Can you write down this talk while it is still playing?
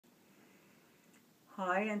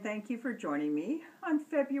Hi, and thank you for joining me on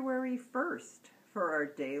February 1st for our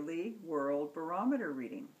daily World Barometer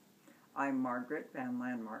reading. I'm Margaret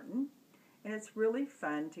VanLaanMartin, and it's really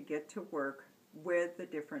fun to get to work with the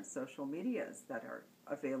different social medias that are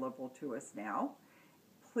available to us now.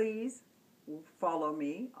 Please follow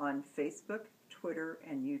me on Facebook, Twitter,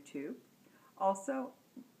 and YouTube. Also,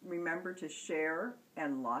 remember to share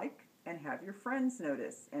and like, and have your friends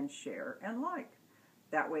notice and share and like.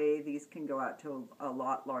 That way these can go out to a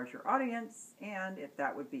lot larger audience, and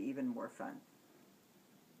that would be even more fun.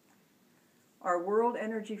 Our world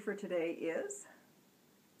energy for today is,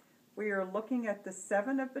 we are looking at the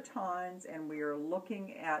Seven of Batons, and we are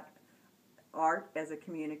looking at art as a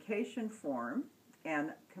communication form,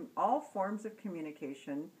 and all forms of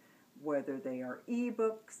communication, whether they are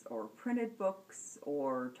e-books or printed books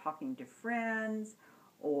or talking to friends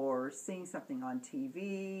or seeing something on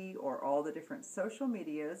TV, or all the different social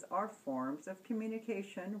medias, are forms of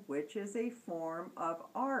communication, which is a form of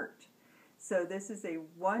art. So this is a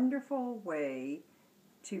wonderful way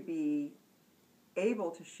to be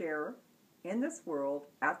able to share in this world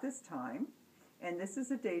at this time, and this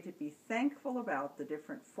is a day to be thankful about the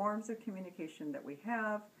different forms of communication that we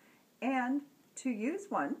have, and to use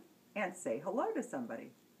one and say hello to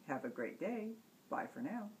somebody. Have a great day. Bye for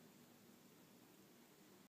now.